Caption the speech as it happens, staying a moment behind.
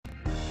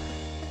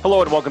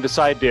Hello and welcome to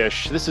Side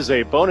Dish. This is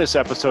a bonus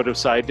episode of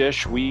Side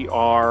Dish. We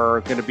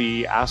are going to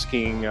be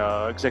asking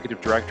Executive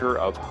Director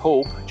of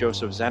Hope,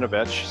 Joseph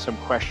Zanovich, some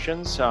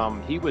questions.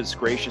 He was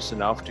gracious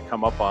enough to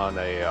come up on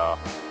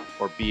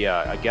be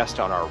a guest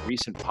on our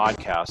recent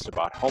podcast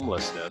about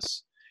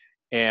homelessness.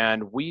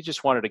 And we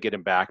just wanted to get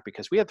him back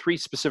because we had three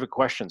specific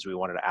questions we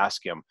wanted to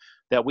ask him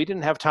that we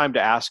didn't have time to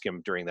ask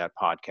him during that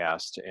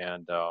podcast.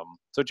 And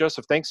so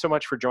Joseph, thanks so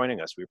much for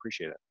joining us. We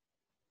appreciate it.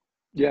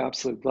 Yeah,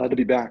 absolutely. Glad to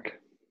be back.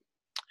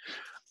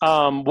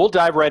 We'll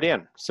dive right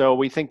in. So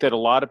we think that a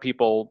lot of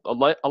people,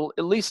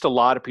 at least a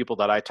lot of people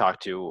that I talk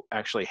to,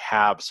 actually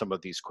have some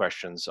of these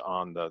questions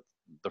on the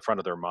front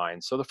of their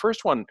minds. So the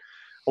first one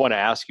I want to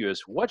ask you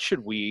is, what should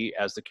we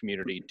as the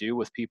community do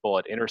with people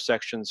at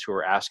intersections who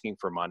are asking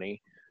for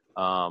money?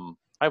 I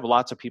have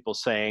lots of people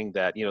saying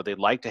that, they'd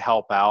like to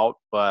help out,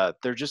 but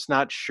they're just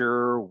not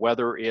sure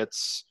whether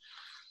it's,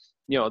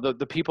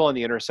 the people in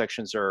the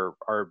intersections are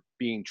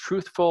being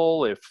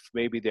truthful, if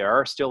maybe they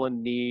are still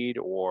in need,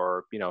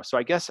 or, so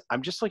I guess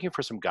I'm just looking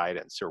for some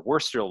guidance, or we're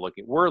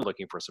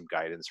looking for some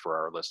guidance for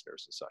our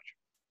listeners and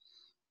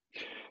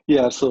such.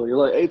 Yeah,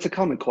 absolutely. It's a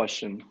common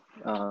question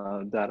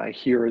that I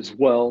hear as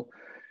well.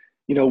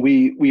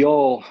 We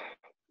all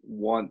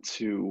want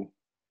to,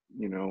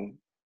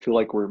 feel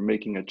like we're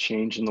making a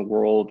change in the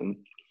world and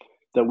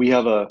that we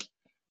have a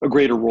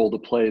greater role to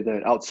play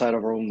that outside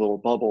of our own little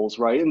bubbles,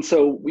 right? And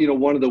so,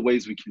 one of the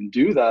ways we can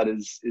do that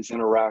is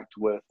interact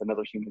with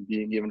another human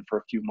being, even for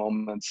a few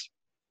moments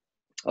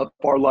of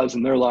our lives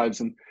and their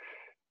lives,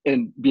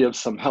 and be of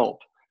some help,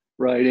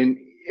 right?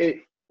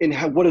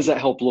 What does that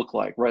help look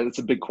like, right? That's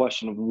a big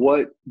question of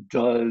what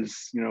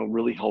does,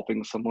 really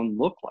helping someone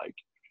look like?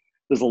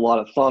 There's a lot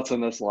of thoughts on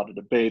this, a lot of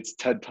debates,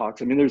 TED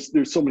Talks. I mean,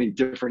 there's so many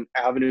different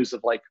avenues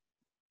of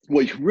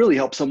well, you really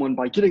help someone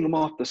by getting them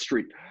off the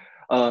street.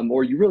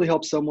 Or you really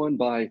help someone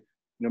by,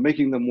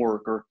 making them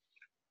work, or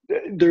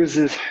there's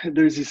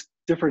these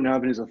different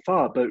avenues of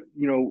thought. But,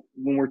 when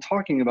we're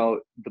talking about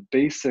the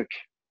basic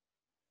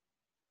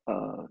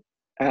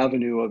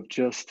avenue of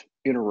just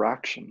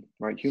interaction,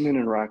 right? Human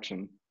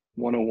interaction,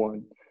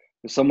 101.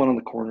 There's someone on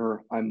the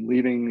corner, I'm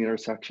leaving the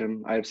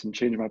intersection, I have some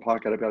change in my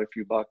pocket, I've got a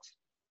few bucks.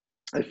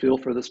 I feel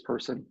for this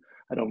person.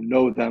 I don't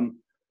know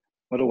them.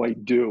 What do I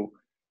do?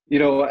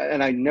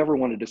 And I never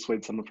want to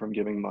dissuade someone from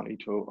giving money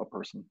to a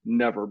person,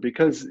 never,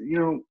 because,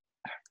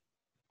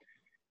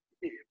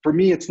 for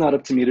me, it's not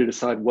up to me to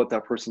decide what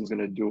that person's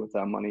going to do with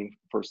that money,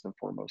 first and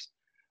foremost.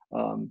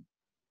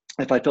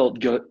 If I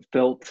felt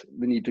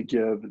the need to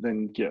give,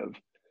 then give.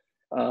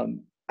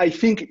 I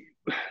think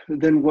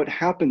then what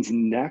happens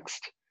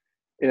next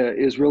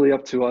is really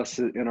up to us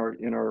in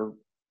our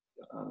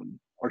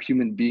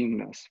human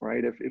beingness,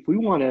 right? If we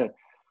want to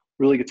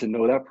really get to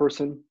know that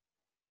person,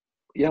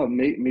 yeah,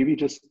 maybe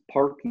just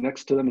park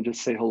next to them and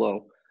just say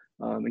hello,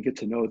 and get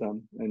to know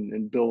them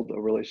and build a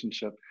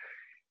relationship.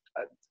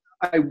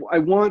 I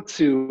want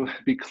to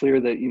be clear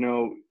that,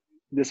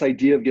 this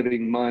idea of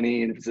giving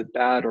money, and is it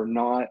bad or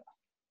not,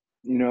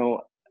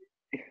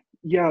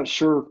 yeah,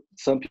 sure.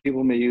 Some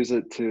people may use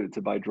it to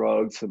buy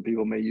drugs. Some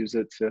people may use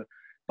it to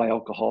buy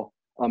alcohol.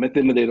 At the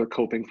end of the day, they're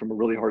coping from a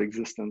really hard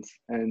existence.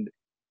 And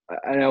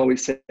I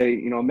always say,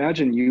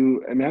 imagine,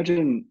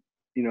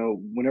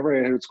 whenever I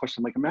hear this question,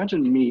 I'm like,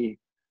 imagine me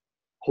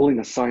holding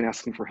a sign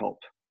asking for help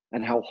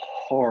and how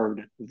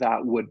hard that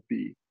would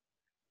be,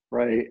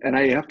 right? And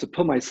I have to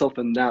put myself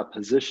in that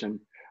position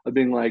of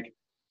being like,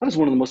 that is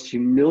one of the most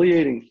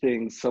humiliating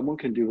things someone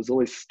can do, is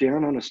always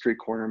stand on a street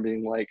corner and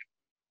being like,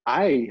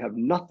 I have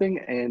nothing,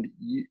 and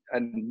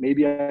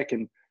maybe I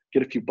can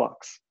get a few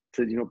bucks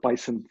to, buy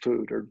some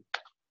food. Or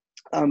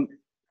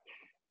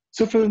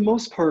so for the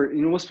most part,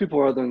 most people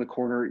are out there in the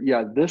corner.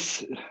 Yeah,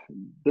 this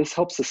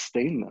helps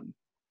sustain them.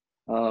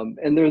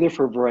 And they're there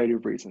for a variety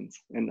of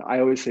reasons. And I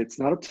always say it's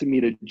not up to me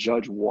to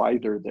judge why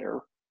they're there,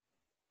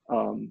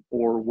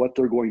 or what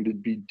they're going to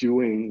be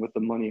doing with the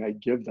money I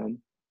give them.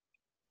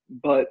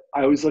 But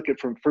I always look at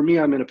for me,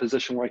 I'm in a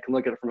position where I can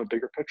look at it from a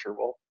bigger picture.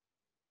 Well,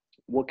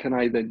 what can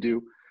I then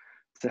do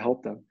to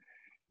help them?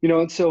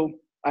 And so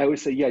I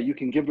always say, yeah, you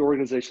can give to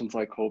organizations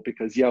like Hope,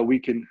 because yeah,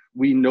 we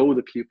know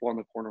the people on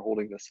the corner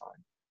holding the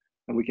sign,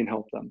 and we can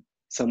help them.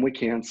 Some we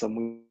can, some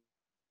we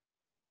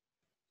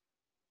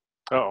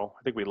Oh,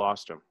 I think we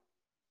lost him.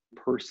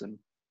 Person.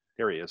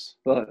 There he is.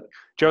 But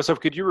Joseph,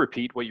 could you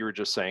repeat what you were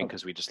just saying?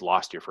 Because we just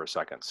lost you for a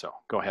second. So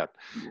go ahead.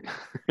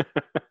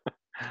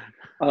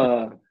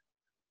 You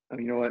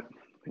know what?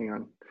 Hang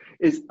on.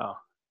 Is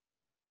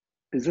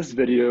this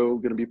video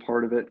going to be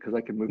part of it? Because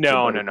I can move.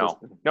 No, not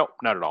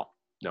at all.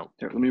 No.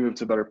 Here, let me move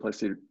to a better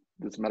place. It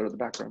doesn't matter the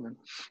background then.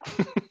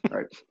 All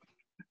right.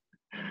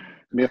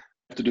 May have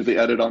to do the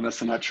edit on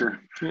this. I'm not sure.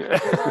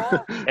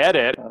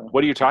 Edit?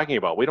 What are you talking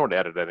about? We don't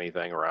edit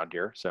anything around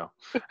here. So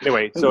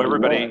anyway, so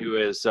everybody who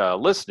is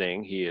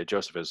listening,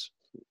 Joseph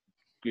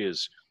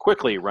is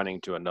quickly running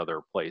to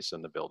another place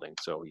in the building,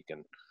 so we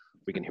can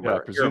hear. Yeah,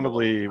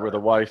 presumably where the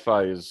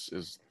Wi-Fi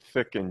is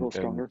thick and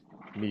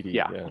meaty.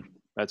 Yeah,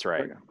 that's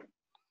right.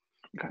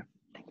 Okay.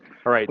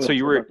 All right. So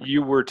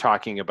you were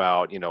talking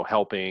about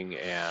helping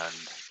and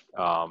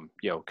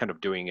kind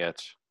of doing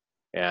it,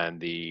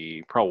 and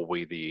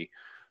probably the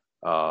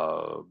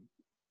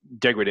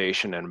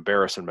degradation and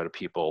embarrassment of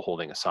people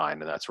holding a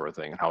sign and that sort of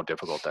thing, and how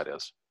difficult that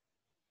is.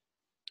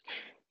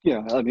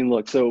 Yeah, I mean,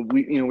 look, so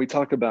we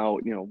talk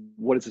about,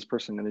 what is this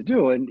person going to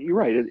do? And you're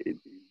right.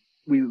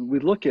 We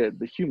look at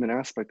the human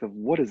aspect of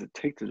what does it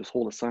take to just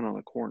hold a sign on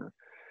a corner.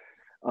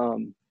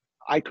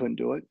 I couldn't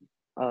do it.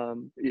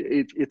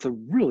 It's a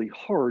really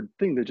hard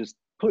thing to just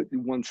put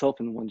oneself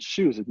in one's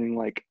shoes and being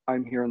like,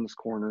 I'm here in this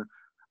corner,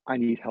 I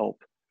need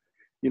help,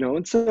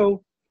 And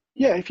so,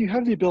 yeah, if you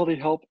have the ability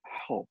to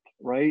help,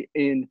 right?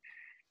 And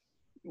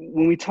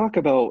when we talk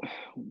about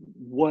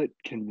what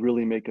can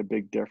really make a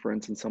big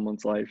difference in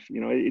someone's life,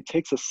 it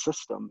takes a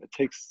system. It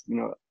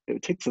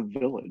takes a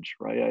village,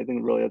 right? I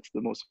think really that's the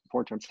most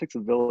important term. It takes a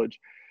village,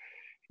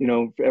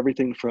 for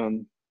everything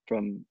from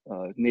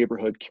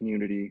neighborhood,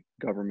 community,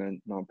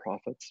 government,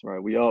 nonprofits,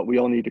 right? We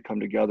all need to come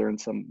together in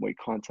some way,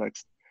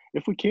 context,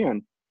 if we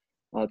can,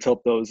 to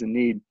help those in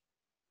need.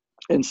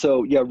 And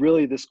so, yeah,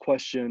 really this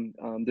question,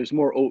 there's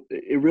more,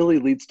 it really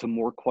leads to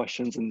more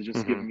questions than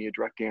just giving me a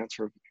direct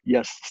answer of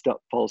yes,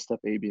 follow step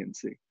A, B, and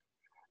C.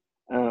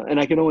 And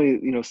I can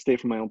only, state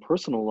from my own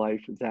personal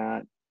life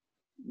that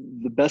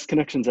the best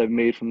connections I've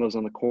made from those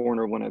on the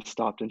corner when I've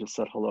stopped and just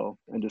said hello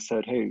and just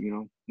said, hey,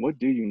 what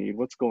do you need?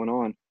 What's going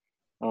on?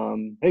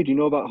 Hey, do you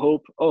know about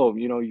Hope? Oh,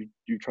 you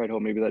tried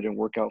Hope. Maybe that didn't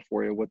work out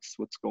for you. What's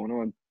going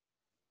on?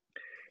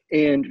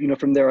 And,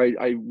 from there,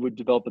 I would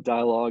develop a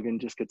dialogue and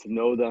just get to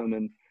know them.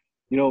 And,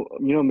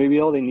 maybe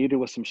all they needed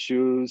was some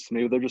shoes.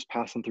 Maybe they're just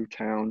passing through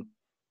town.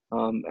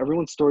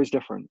 Everyone's story is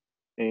different.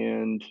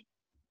 And,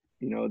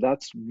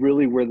 that's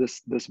really where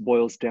this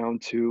boils down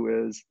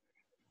to is,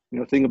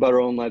 think about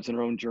our own lives and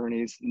our own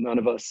journeys. None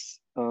of us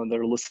that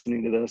are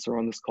listening to this or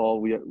on this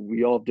call,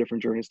 we all have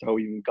different journeys to how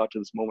we even got to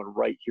this moment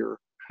right here,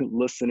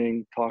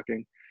 listening,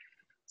 talking.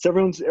 So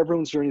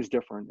everyone's journey is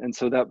different. And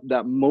so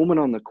that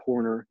moment on the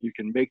corner, you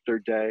can make their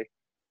day,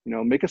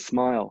 make a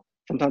smile.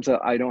 Sometimes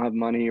I don't have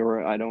money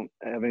or I don't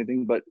have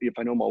anything, but if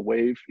I know them, I'll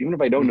wave. Even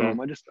if I don't know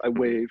them, I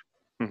wave.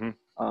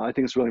 I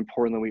think it's really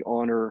important that we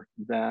honor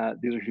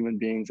that these are human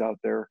beings out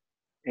there,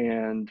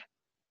 and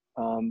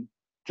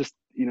just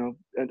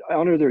and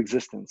honor their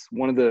existence.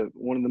 One of the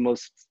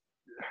most,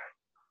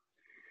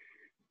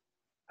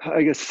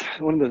 I guess,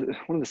 one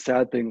of the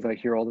sad things I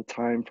hear all the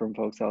time from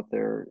folks out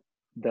there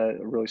that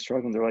are really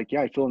struggling. They're like,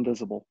 yeah, I feel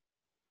invisible.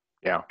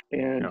 Yeah.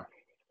 And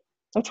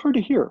that's hard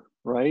to hear,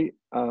 right?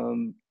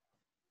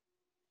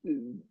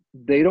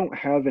 They don't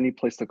have any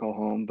place to call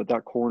home, but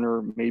that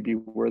corner may be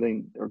where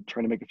they are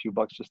trying to make a few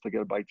bucks just to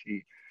get a bite to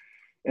eat.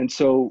 And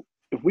so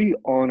if we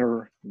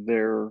honor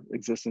their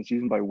existence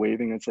even by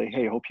waving and say,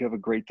 hey, I hope you have a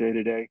great day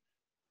today,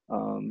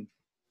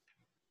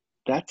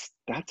 that's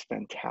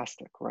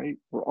fantastic, right?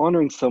 We're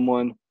honoring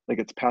someone that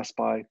gets passed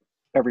by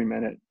every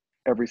minute,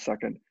 every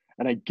second.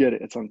 And I get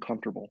it, it's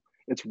uncomfortable.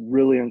 It's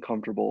really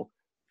uncomfortable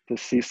to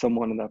see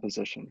someone in that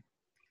position.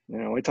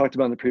 I talked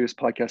about in the previous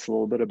podcast a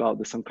little bit about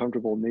this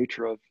uncomfortable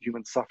nature of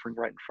human suffering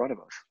right in front of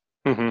us.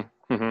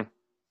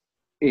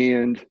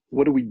 And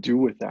what do we do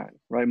with that,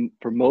 right?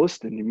 For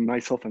most, and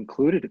myself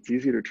included, it's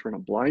easy to turn a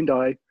blind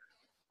eye.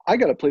 I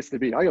got a place to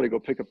be. I got to go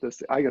pick up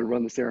this. I got to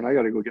run this errand. I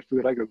got to go get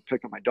food. I got to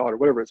pick up my daughter,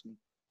 whatever it is.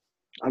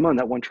 I'm on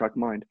that one-track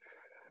mind.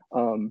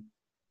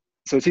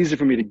 So it's easy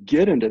for me to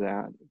get into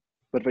that.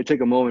 But if I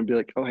take a moment and be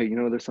like, oh, hey,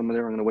 there's someone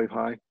there, I'm going to wave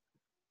hi.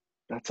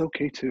 That's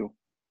okay too,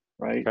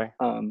 right? Okay.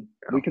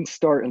 We can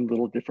start in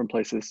little different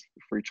places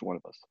for each one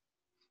of us.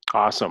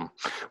 Awesome.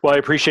 Well, I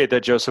appreciate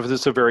that, Joseph.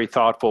 This is a very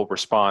thoughtful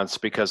response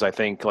because I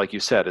think, like you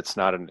said, it's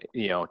not an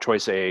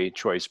choice A,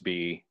 choice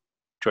B,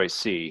 choice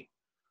C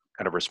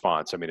kind of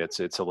response. I mean, it's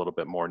a little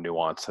bit more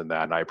nuanced than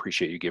that, and I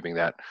appreciate you giving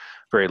that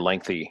very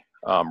lengthy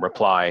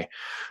reply.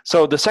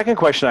 So the second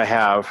question I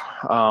have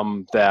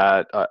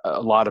that a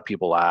lot of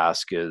people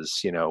ask is,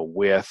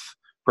 with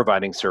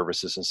providing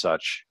services and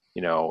such,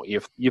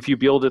 if you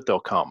build it, they'll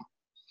come.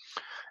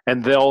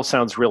 And they'll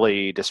sounds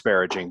really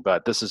disparaging,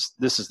 but this is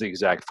the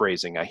exact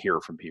phrasing I hear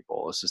from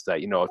people. This is that,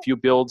 if you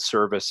build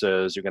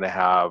services, you're going to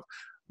have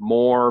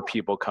more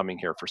people coming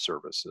here for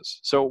services.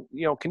 So,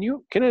 can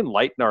you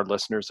enlighten our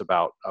listeners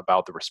about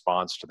the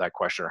response to that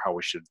question or how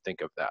we should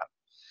think of that?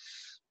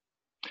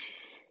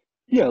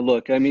 Yeah,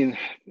 look, I mean,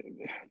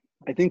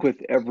 I think with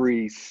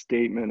every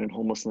statement in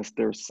homelessness,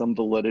 there's some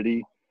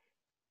validity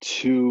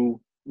to,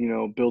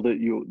 build it,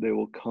 they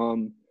will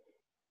come.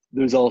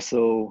 There's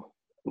also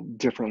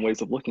different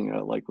ways of looking at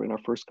it, like in our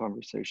first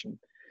conversation.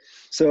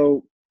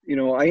 So,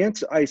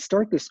 I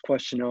start this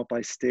question out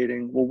by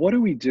stating, well, what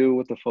do we do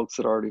with the folks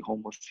that are already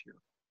homeless here?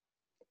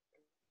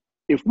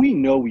 If we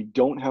know we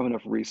don't have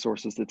enough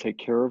resources to take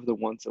care of the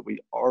ones that we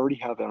already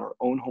have in our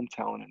own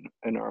hometown and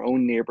in our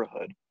own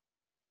neighborhood,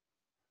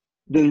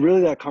 then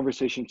really that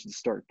conversation should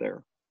start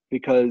there,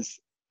 because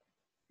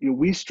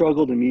we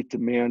struggle to meet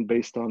demand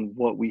based on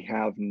what we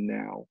have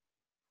now.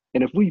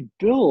 And if we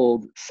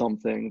build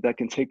something that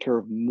can take care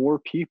of more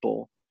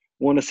people,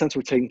 well, in a sense,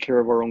 we're taking care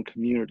of our own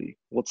community.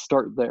 Let's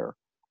start there,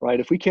 right?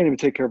 If we can't even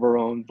take care of our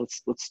own,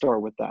 let's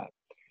start with that.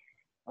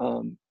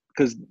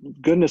 because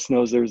goodness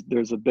knows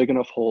there's a big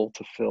enough hole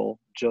to fill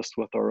just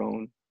with our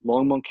own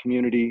Longmont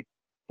community,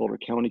 Boulder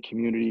County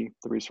community,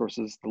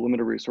 the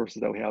limited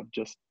resources that we have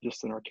just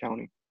in our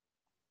county.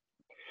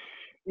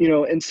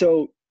 And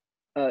so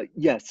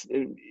yes,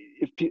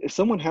 if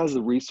someone has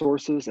the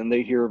resources and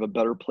they hear of a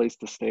better place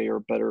to stay or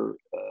better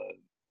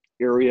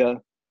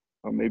area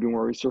or maybe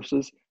more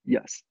resources,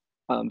 yes,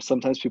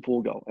 sometimes people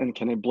will go. And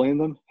can I blame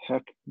them?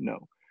 Heck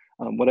no.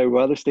 Would I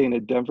rather stay in a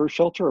Denver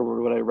shelter,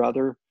 or would I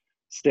rather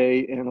stay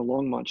in a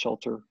Longmont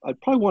shelter? I'd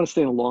probably want to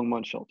stay in a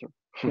Longmont shelter.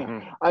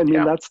 I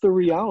mean, that's the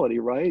reality,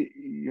 right?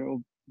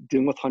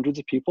 Dealing with hundreds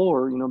of people,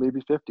 or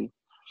maybe 50.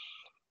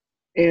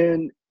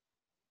 And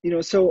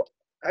so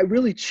I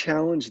really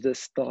challenge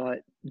this thought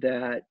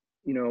that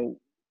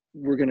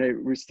we're going to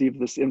receive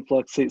this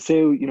influx. Say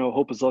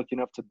Hope is lucky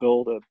enough to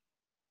build a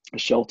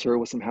shelter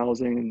with some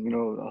housing and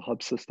a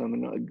hub system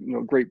and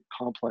a great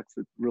complex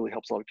that really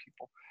helps a lot of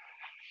people.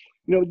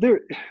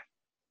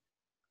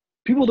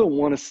 People don't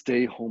want to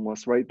stay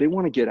homeless, right? They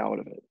want to get out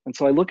of it. And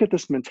so I look at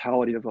this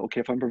mentality of, okay,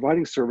 if I'm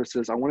providing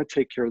services, I want to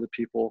take care of the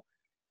people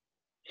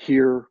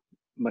here,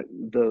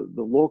 the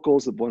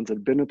locals, the ones that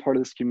have been a part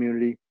of this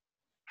community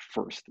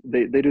first.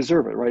 They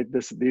deserve it, right?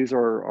 These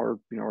are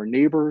our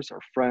neighbors,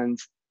 our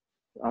friends.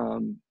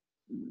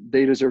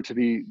 They deserve to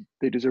be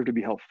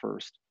helped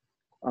first.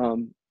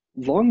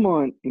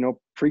 Longmont,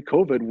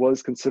 pre-COVID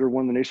was considered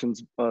one of the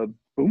nation's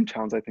boom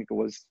towns. I think it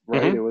was,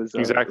 right? Mm-hmm. It was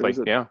exactly.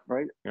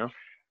 Right. Yeah.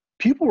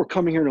 People were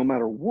coming here no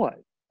matter what.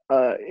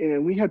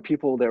 And we had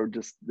people that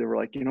were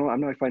like, I'm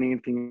not finding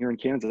anything here in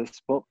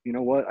Kansas. Well, you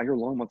know what? I hear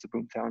Longmont's a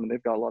boom town and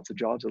they've got lots of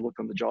jobs. I looked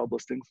on the job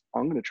listings.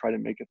 I'm going to try to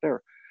make it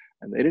there.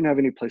 And they didn't have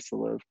any place to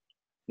live.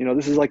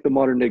 This is like the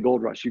modern day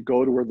gold rush. You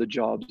go to where the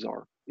jobs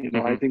are.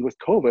 I think with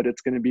COVID,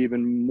 it's going to be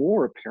even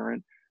more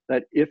apparent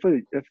that if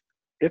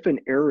an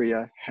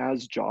area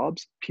has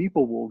jobs,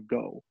 people will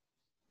go.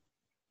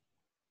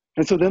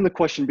 And so then the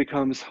question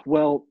becomes,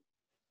 well,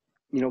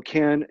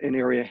 can an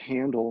area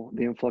handle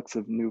the influx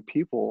of new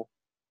people?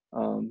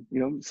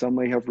 Some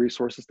may have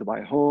resources to buy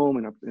a home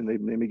and they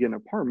may get an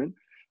apartment,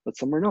 but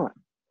some are not.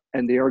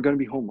 And they are going to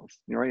be homeless,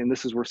 right? And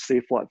this is where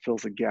Safe Lot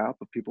fills a gap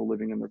of people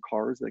living in their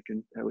cars that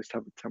can at least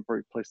have a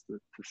temporary place to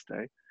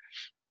stay.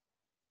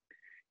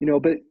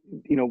 But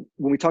when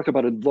we talk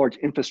about a large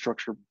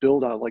infrastructure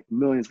build out, like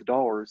millions of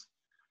dollars,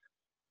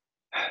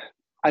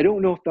 I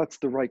don't know if that's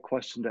the right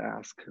question to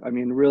ask. I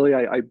mean, really,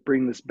 I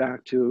bring this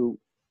back to,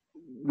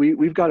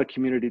 we've got a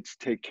community to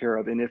take care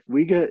of. And if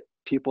we get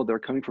people that are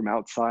coming from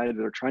outside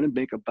that are trying to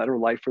make a better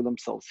life for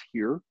themselves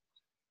here,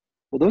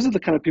 well, those are the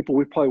kind of people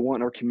we probably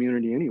want in our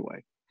community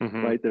anyway,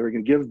 right? That are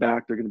going to give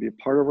back. They're going to be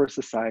a part of our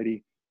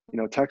society,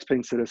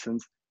 tax-paying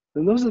citizens.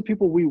 Then those are the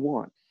people we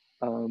want.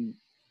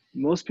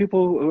 Most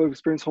people who have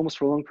experienced homeless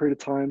for a long period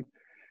of time,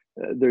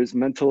 there's some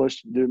mental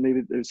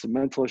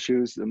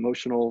issues,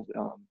 emotional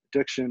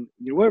addiction,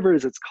 whatever it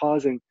is, it's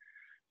causing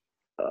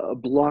a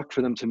block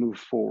for them to move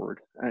forward.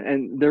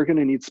 And they're going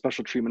to need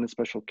special treatment and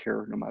special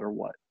care no matter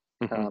what.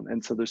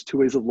 And so there's two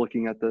ways of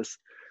looking at this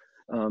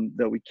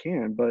that we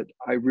can, but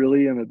I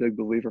really am a big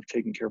believer of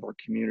taking care of our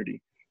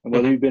community. And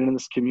whether you've been in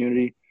this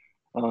community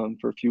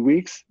for a few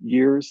weeks,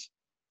 years,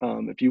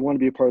 if you want to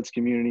be a part of this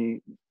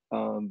community,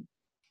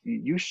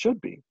 you should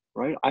be,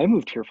 right? I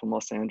moved here from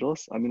Los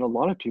Angeles. I mean, a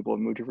lot of people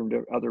have moved here from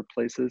other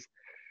places.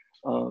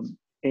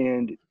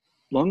 And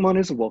Longmont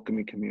is a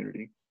welcoming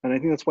community. And I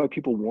think that's why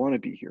people want to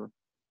be here,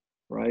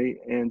 right?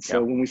 And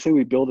so when we say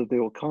we build it, they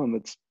will come,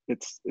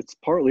 it's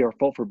partly our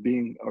fault for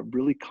being a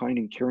really kind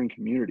and caring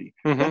community.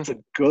 That's a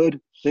good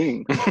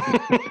thing.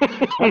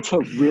 That's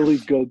a really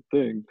good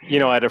thing.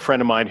 I had a friend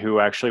of mine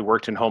who actually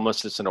worked in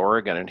homelessness in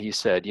Oregon, and he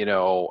said,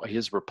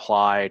 his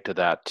reply to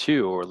that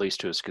too, or at least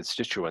to his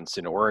constituents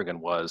in Oregon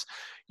was,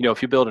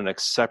 if you build an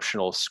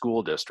exceptional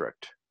school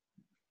district,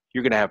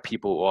 you're going to have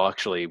people who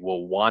actually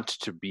will want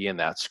to be in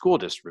that school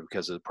district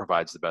because it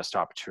provides the best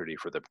opportunity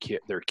for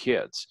their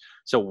kids.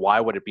 So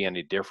why would it be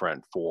any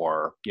different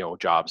for,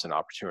 jobs and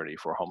opportunity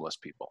for homeless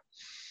people?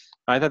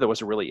 I thought that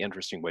was a really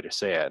interesting way to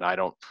say it. And I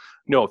don't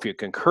know if you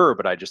concur,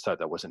 but I just thought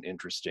that was an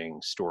interesting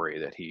story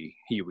that he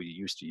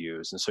used to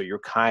use. And so you're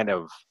kind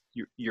of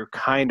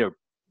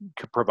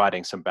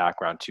providing some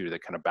background too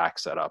that kind of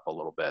backs that up a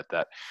little bit,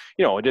 that,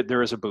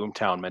 there is a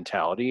boomtown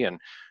mentality, and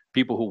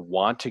people who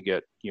want to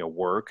get,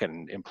 work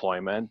and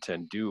employment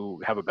and do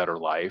have a better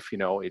life,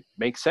 it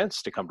makes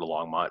sense to come to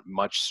Longmont,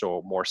 much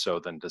so more so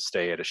than to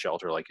stay at a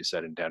shelter, like you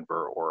said, in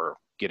Denver, or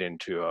get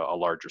into a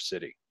larger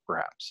city,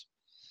 perhaps.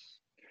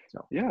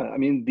 So. Yeah, I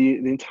mean, the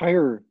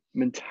entire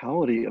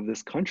mentality of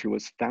this country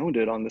was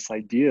founded on this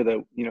idea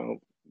that,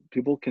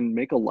 people can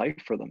make a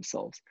life for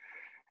themselves.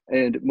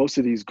 And most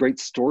of these great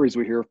stories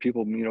we hear of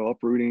people,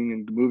 uprooting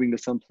and moving to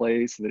some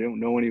place, they don't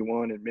know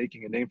anyone and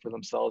making a name for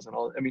themselves and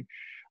all. I mean,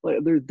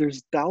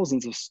 there's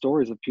thousands of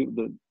stories of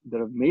people that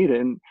have made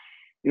it. And,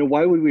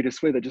 why would we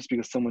dissuade that just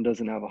because someone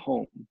doesn't have a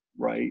home,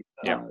 right?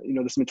 Yeah.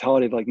 This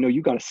mentality of like, no,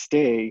 you got to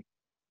stay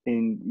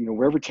in,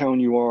 wherever town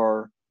you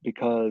are,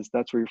 because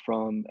that's where you're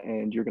from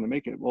and you're going to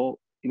make it. Well,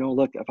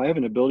 look, if I have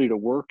an ability to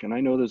work and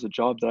I know there's a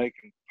job that I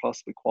can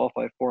possibly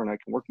qualify for and I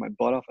can work my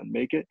butt off and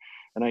make it,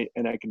 and I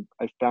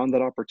found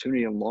that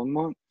opportunity in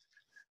Longmont,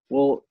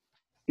 well,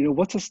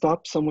 what's to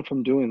stop someone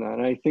from doing that?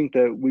 And I think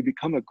that we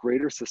become a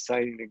greater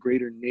society and a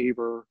greater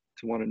neighbor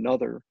to one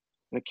another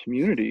in a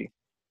community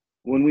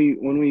when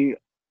we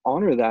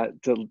honor that,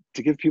 to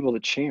give people the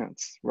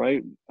chance,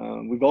 right?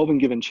 We've all been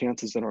given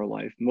chances in our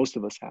life. Most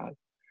of us have.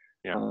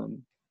 Yeah.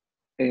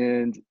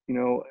 And,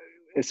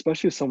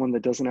 especially someone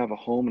that doesn't have a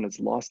home and has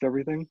lost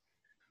everything,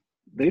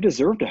 they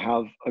deserve to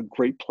have a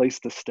great place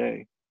to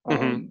stay.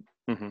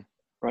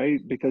 Right?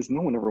 Because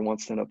no one ever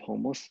wants to end up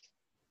homeless.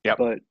 Yep.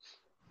 But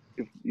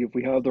if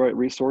we have the right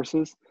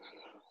resources,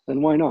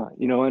 then why not?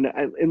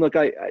 And look,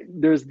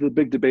 there's the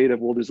big debate of,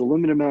 well, there's a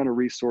limited amount of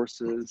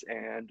resources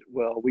and,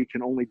 well, we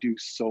can only do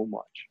so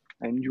much.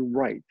 And you're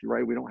right.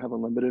 We don't have a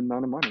limited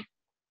amount of money.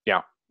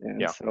 Yeah.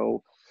 And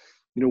so,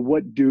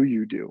 what do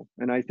you do?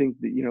 And I think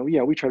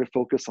that, we try to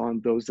focus on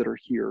those that are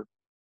here,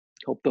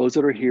 help those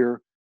that are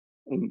here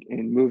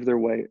and move their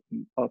way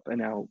up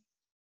and out,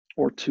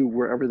 or to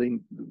wherever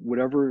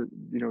whatever,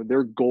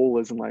 their goal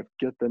is in life,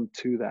 get them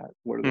to that,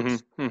 whether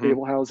it's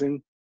stable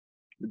housing,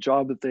 the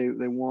job that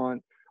they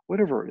want,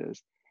 whatever it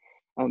is.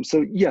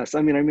 So yes,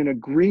 I'm in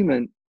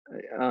agreement.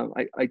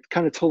 I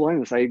kind of told Ryan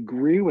this. I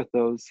agree with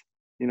those.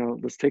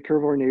 Let's take care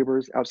of our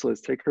neighbors. Absolutely,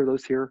 let's take care of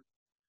those here.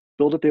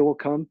 Build it, they will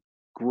come.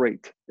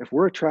 Great. If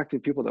we're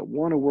attracting people that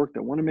want to work,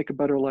 that want to make a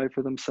better life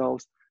for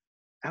themselves,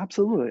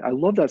 absolutely. I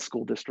love that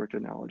school district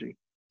analogy.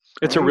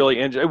 It's a really,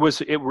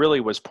 it really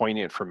was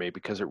poignant for me,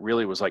 because it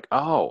really was like,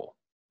 oh,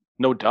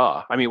 no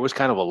duh. It was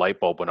kind of a light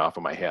bulb went off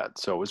in my head.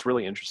 So it was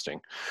really interesting.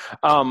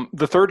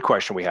 The third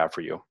question we have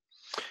for you,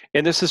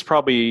 and this is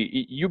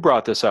probably, you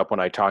brought this up when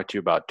I talked to you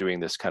about doing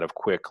this kind of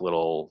quick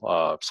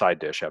little side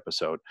dish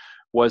episode,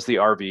 was the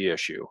RV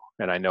issue.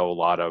 And I know a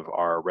lot of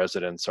our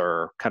residents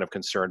are kind of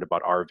concerned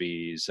about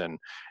RVs,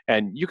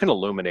 and you can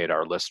illuminate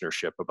our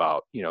listenership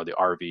about, the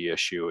RV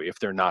issue if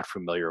they're not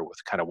familiar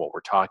with kind of what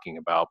we're talking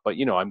about. But,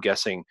 I'm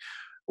guessing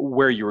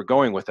where you were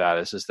going with that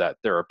is that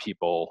there are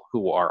people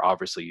who are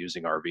obviously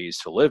using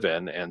RVs to live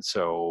in. And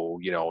so,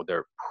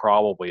 there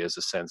probably is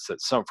a sense that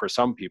for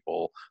some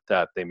people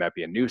that they might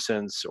be a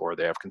nuisance or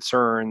they have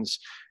concerns.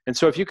 And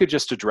so if you could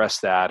just address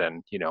that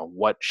and,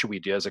 what should we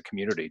do as a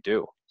community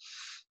do?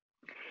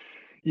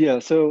 Yeah,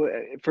 so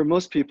for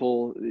most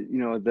people,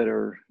 that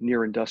are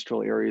near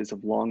industrial areas of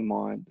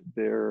Longmont,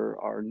 there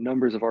are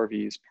numbers of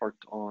RVs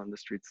parked on the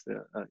streets.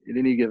 At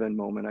any given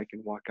moment, I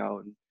can walk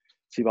out and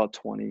see about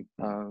 20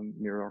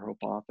 near our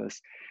Hope office.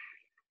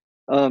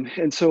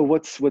 And so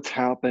what's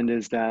happened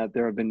is that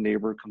there have been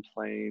neighbor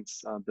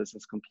complaints,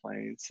 business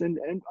complaints, and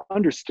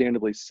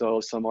understandably so.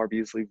 Some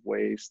RVs leave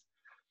waste.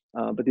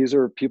 But these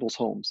are people's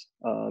homes.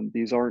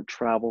 These aren't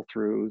travel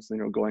throughs,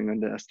 going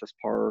into Estes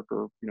Park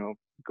or,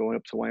 going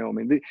up to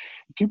Wyoming.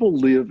 People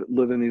live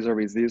in these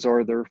RVs. These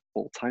are their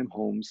full-time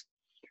homes.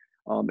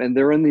 And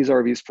they're in these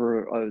RVs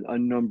for a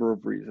number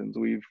of reasons.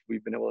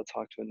 We've been able to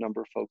talk to a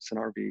number of folks in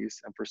RVs,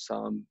 and for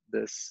some,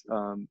 this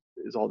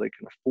is all they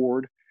can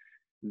afford.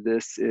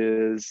 This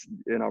is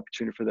an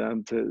opportunity for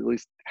them to at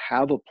least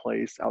have a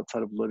place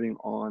outside of living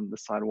on the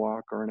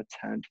sidewalk or in a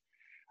tent.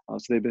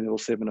 So they've been able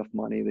to save enough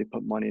money. They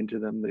put money into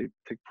them. They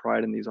take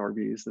pride in these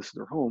RVs. This is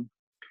their home.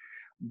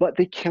 But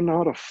they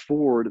cannot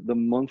afford the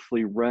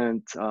monthly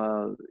rent.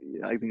 I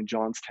think in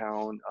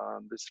Johnstown,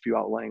 there's a few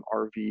outlying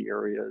RV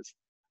areas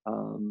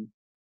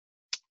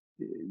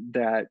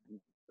that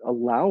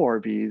allow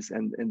RVs,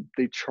 and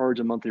they charge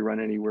a monthly rent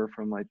anywhere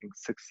from, I think,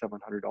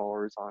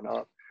 $600-700 on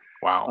up.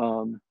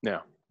 Wow.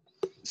 Yeah.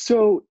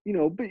 So,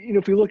 but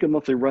if we look at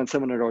monthly rent,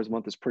 $700 a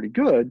month is pretty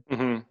good.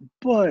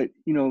 But,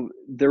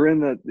 they're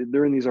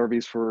in these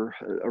RVs for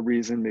a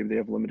reason. Maybe they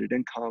have limited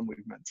income.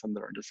 We've met some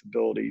that are on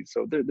disability.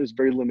 So there's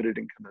very limited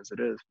income as it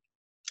is,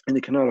 and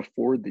they cannot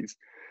afford these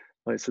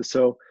places.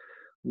 So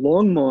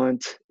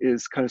Longmont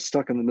is kind of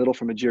stuck in the middle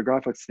from a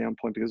geographic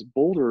standpoint, because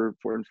Boulder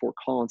and Fort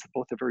Collins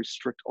both have very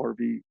strict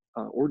RV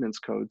ordinance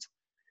codes.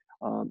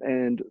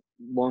 And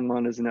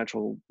Longmont is a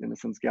natural, in a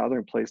sense,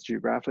 gathering place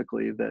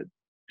geographically that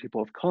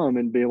people have come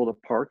and be able to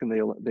park, and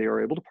they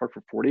are able to park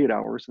for 48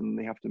 hours, and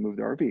they have to move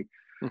their RV.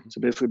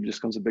 So basically it just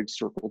becomes a big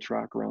circle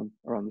track around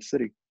the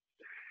city.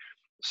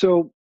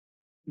 So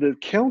the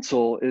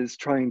council is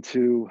trying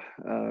to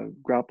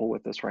grapple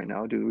with this right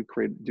now. Do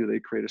they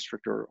create a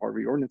stricter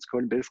RV ordinance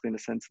code and basically, in a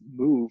sense,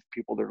 move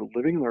people that are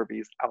living in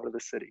RVs out of the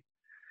city?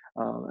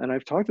 And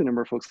I've talked to a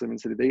number of folks living in the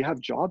city. They have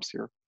jobs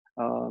here.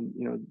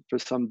 For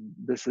some,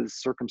 this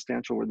is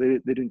circumstantial, where they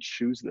didn't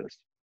choose this.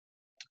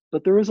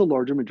 But there is a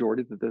larger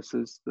majority that this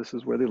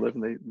is where they live,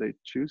 and they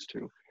choose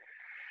to.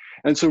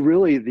 And so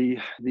really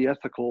the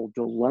ethical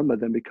dilemma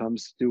then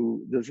becomes,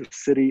 does the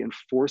city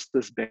enforce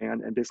this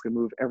ban and basically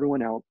move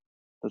everyone out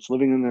that's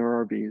living in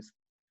their RVs?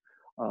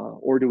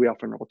 Or do we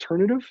offer an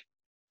alternative?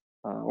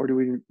 Or do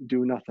we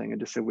do nothing and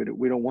just say we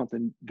don't want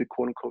the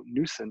quote unquote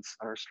nuisance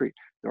on our street?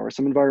 There are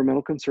some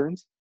environmental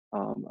concerns,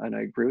 and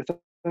I agree with them.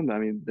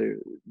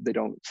 They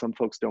don't. Some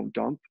folks don't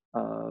dump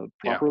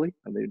properly,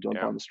 and they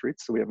dump on the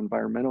streets. So we have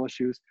environmental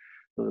issues.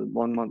 The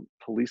Longmont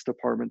Police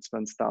Department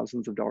spends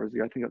thousands of dollars a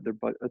year. I think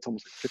it's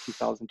almost like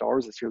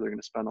 $50,000 this year they're going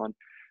to spend on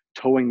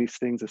towing these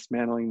things,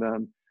 dismantling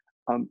them.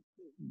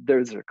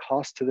 There's a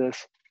cost to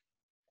this.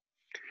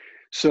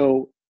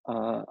 So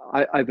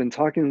I've been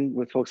talking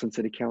with folks in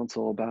city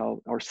council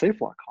about our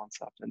safe lot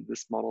concept, and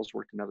this model has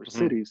worked in other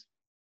cities.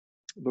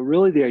 But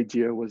really the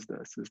idea was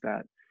this, is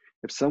that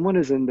if someone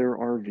is in their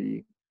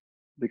RV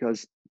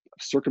because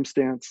of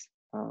circumstance,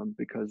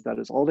 because that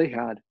is all they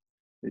had,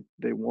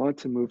 they want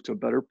to move to a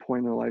better point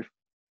in their life,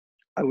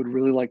 I would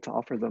really like to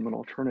offer them an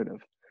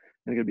alternative.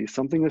 And it could be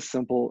something as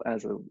simple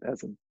as a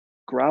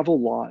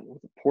gravel lot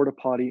with a porta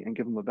potty and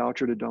give them a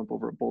voucher to dump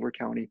over at Boulder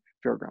County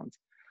Fairgrounds.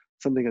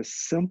 Something as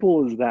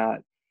simple as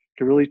that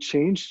can really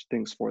change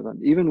things for them.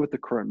 Even with the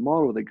current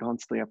model, they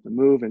constantly have to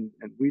move, and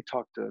we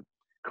talk to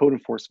code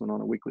enforcement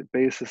on a weekly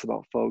basis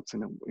about folks,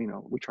 and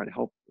we try to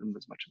help them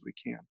as much as we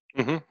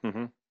can.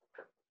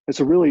 And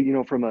so really,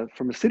 from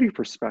a city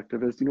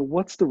perspective is,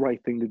 what's the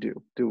right thing to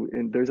do?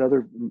 And there's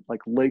other,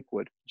 like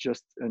Lakewood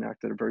just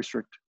enacted a very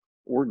strict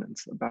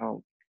ordinance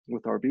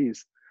with RVs,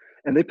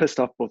 and they pissed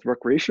off both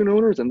recreation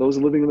owners and those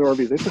living in their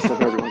RVs. They pissed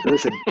off everyone. They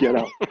said, get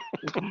out.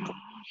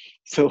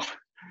 So,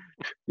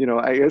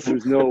 I guess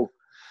there's no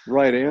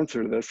right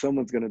answer to this.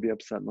 Someone's going to be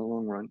upset in the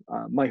long run.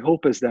 My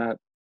hope is that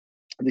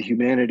the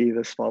humanity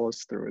this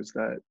follows through is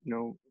that,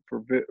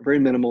 for very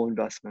minimal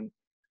investment,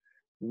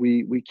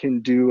 we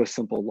can do a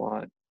simple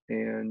lot.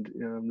 And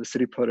the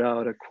city put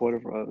out a quote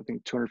of, I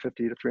think, $250,000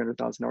 to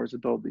 $300,000 to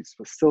build these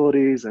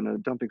facilities and a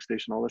dumping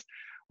station, all this.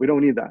 We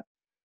don't need that.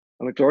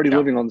 Like, they're already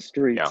living on the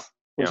streets.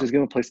 We're just give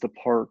them a place to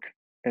park,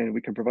 and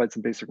we can provide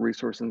some basic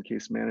resources in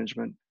case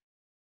management.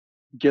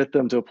 Get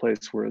them to a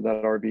place where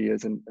that RV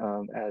isn't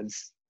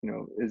as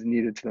is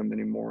needed to them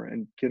anymore,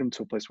 and get them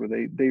to a place where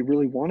they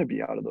really want to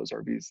be out of those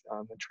RVs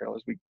and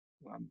trailers.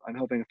 I'm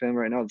helping a family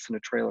right now that's in a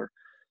trailer.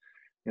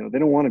 They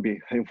don't want to be.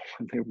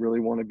 They really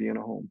want to be in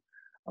a home.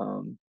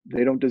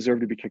 They don't deserve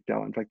to be kicked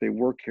out. In fact, they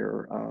work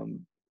here.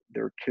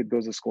 Their kid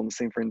goes to school in the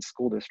same friend's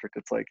school district.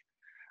 It's like,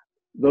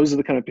 those are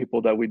the kind of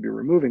people that we'd be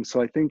removing.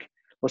 So I think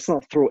let's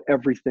not throw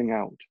everything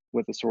out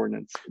with this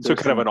ordinance. So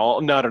kind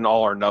of not an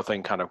all or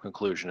nothing kind of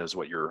conclusion is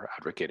what you're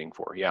advocating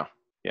for. Yeah.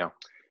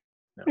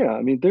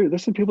 I mean,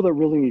 there's some people that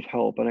really need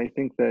help. And I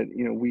think that,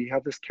 we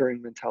have this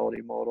caring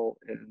mentality model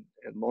in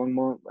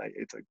Longmont.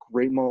 It's a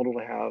great model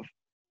to have.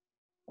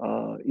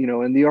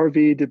 In the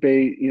RV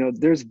debate,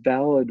 there's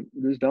valid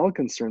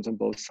concerns on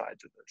both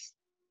sides of this.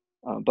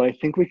 But I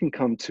think we can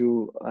come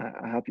to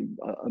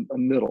a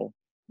middle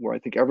where I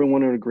think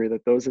everyone would agree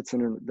that those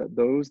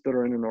that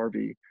are in an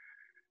RV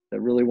that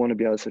really want to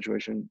be out of the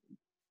situation,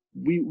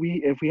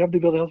 if we have the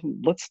ability to help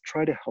them, let's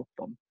try to help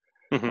them.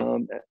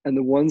 And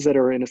the ones that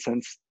are, in a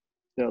sense,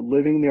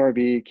 living in the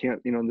RV,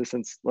 can't, in this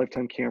sense,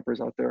 lifetime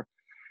campers out there,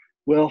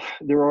 well,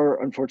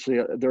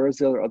 unfortunately, there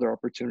is other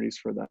opportunities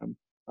for them.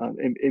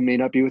 It may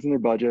not be within their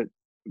budget,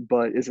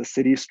 but is a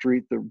city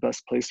street the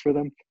best place for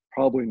them?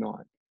 Probably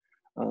not.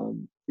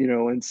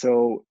 And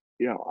so,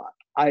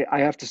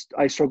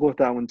 I struggle with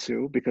that one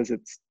too, because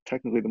it's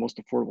technically the most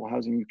affordable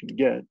housing you can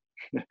get.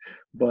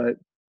 But,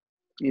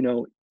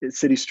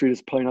 city street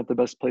is probably not the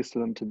best place for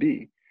them to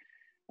be.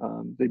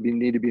 They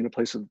need to be in a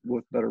place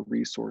with better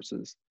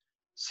resources.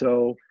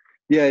 So,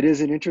 yeah, it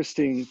is an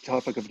interesting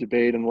topic of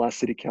debate. In the last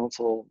city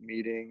council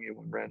meeting, it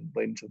ran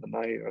late into the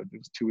night. It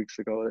was 2 weeks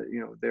ago.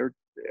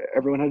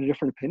 Everyone had a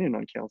different opinion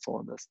on council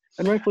on this,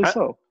 and rightfully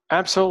so.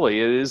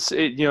 Absolutely, it is.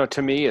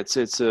 To me, it's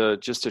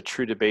just a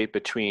true debate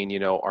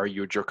between, are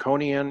you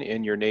draconian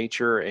in your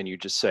nature and you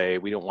just say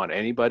we don't want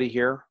anybody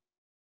here,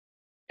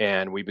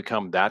 and we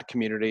become that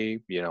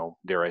community,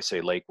 dare I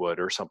say Lakewood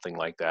or something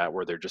like that,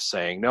 where they're just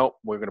saying, no,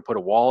 we're going to put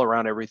a wall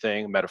around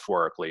everything,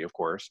 metaphorically, of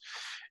course,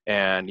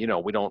 and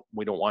we don't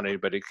want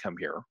anybody to come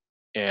here,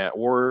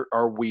 or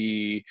are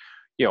we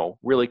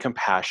really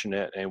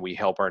compassionate and we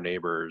help our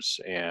neighbors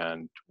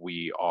and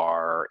we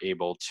are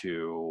able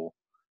to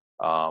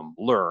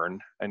learn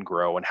and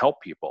grow and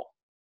help people.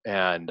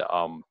 And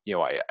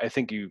I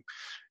think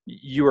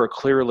you are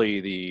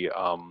clearly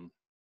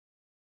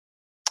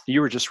you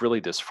were just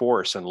really this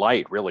force and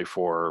light really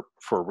for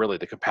really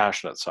the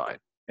compassionate side.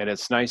 And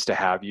it's nice to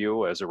have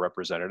you as a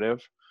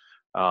representative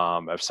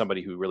of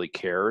somebody who really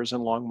cares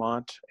in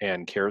Longmont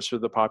and cares for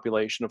the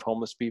population of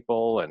homeless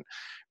people and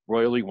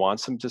really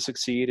wants them to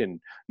succeed, and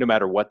no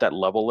matter what that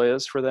level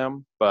is for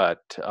them. But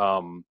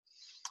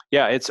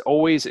it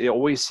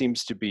always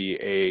seems to be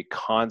a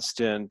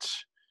constant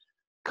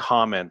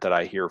comment that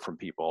I hear from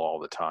people all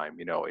the time.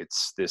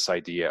 It's this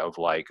idea of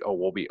like, oh,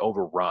 we'll be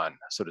overrun,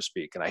 so to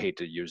speak. And I hate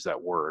to use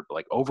that word, but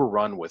like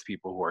overrun with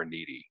people who are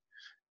needy.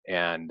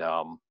 And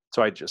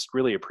so I just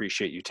really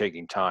appreciate you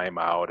taking time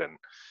out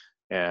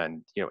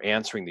and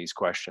answering these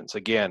questions.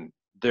 Again,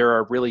 there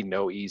are really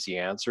no easy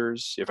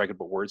answers, if I could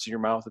put words in your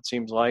mouth, it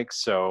seems like.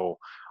 So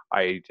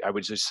I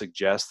would just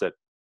suggest that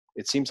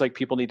it seems like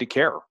people need to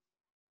care,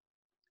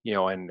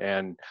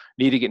 and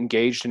need to get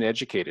engaged and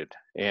educated.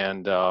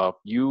 And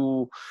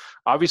you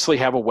obviously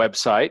have a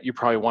website. You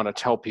probably want to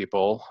tell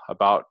people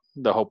about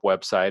the Hope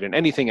website and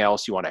anything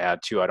else you want to add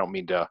to. I don't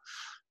mean to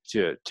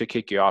to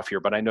kick you off here,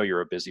 but I know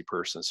you're a busy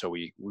person, so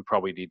we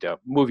probably need to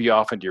move you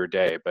off into your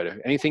day. But if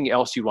anything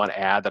else you want to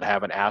add that I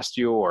haven't asked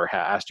you or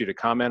asked you to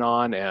comment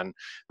on, and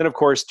then of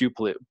course do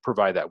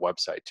provide that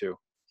website too.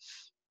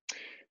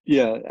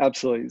 Yeah,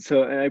 absolutely.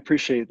 So and I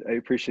appreciate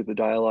the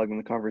dialogue and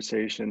the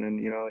conversation. And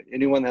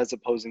anyone that has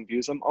opposing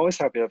views, I'm always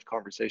happy to have a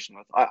conversation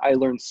with. I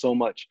learn so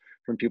much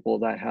from people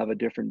that have a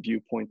different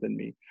viewpoint than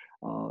me.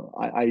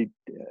 I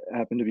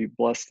happen to be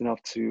blessed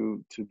enough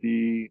to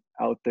be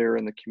out there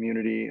in the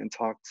community and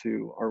talk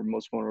to our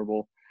most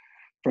vulnerable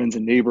friends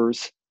and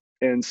neighbors,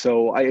 and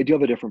so I do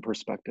have a different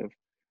perspective.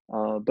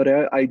 But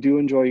I do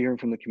enjoy hearing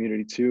from the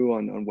community too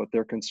on what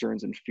their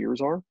concerns and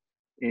fears are,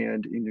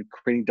 and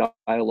creating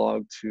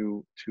dialogue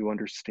to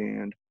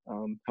understand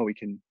how we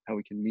can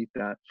meet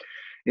that.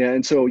 Yeah,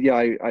 and so yeah,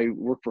 I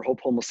work for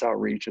Hope Homeless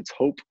Outreach. It's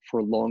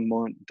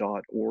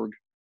hopeforlongmont.org,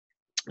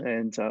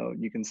 and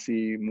you can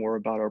see more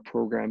about our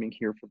programming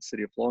here for the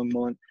city of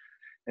Longmont,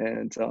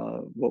 and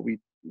what we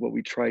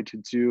try to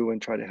do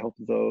and try to help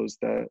those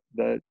that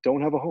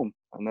don't have a home,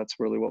 and that's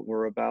really what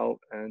we're about,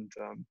 and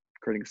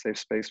creating a safe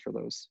space for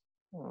those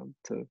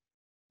to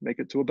make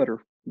it to a better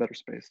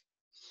space.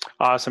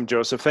 Awesome,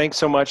 Joseph. Thanks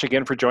so much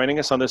again for joining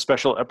us on this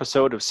special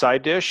episode of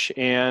Side Dish,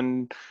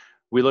 and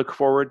we look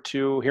forward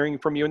to hearing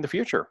from you in the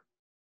future.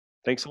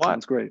 Thanks a lot.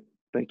 Sounds great.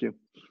 Thank you.